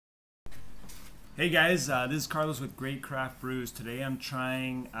Hey guys, this is Carlos with Great Craft Brews. Today I'm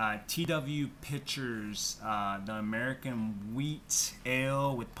trying TW Pitchers, the American Wheat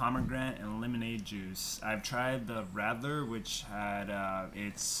Ale with pomegranate and lemonade juice. I've tried the Radler, which had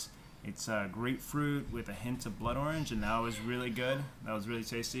it's grapefruit with a hint of blood orange, and that was really good. That was really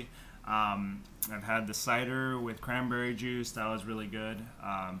tasty. I've had the cider with cranberry juice. That was really good.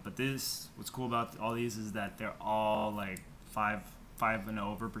 But what's cool about all these is that they're all like five and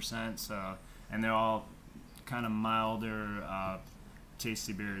over percent. And they're all kind of milder,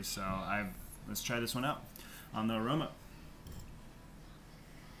 tasty beers. So let's try this one out on the aroma.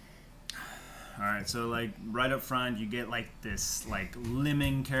 All right, so like right up front, you get like this like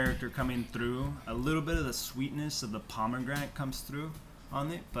lemon character coming through. A little bit of the sweetness of the pomegranate comes through on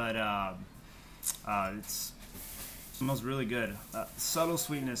it, but it smells really good. Subtle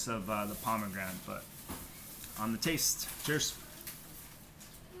sweetness of the pomegranate, but on the taste. Cheers.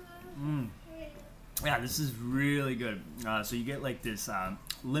 Yeah, this is really good. So you get like this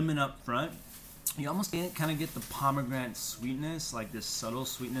lemon up front. You almost kind of get the pomegranate sweetness, like this subtle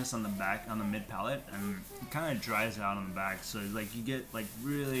sweetness on the back, on the mid palate, and it kind of dries out on the back. So like you get like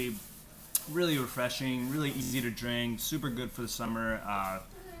really, really refreshing, really easy to drink, super good for the summer,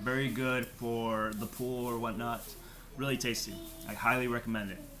 very good for the pool or whatnot. Really tasty. I highly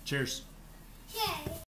recommend it. Cheers.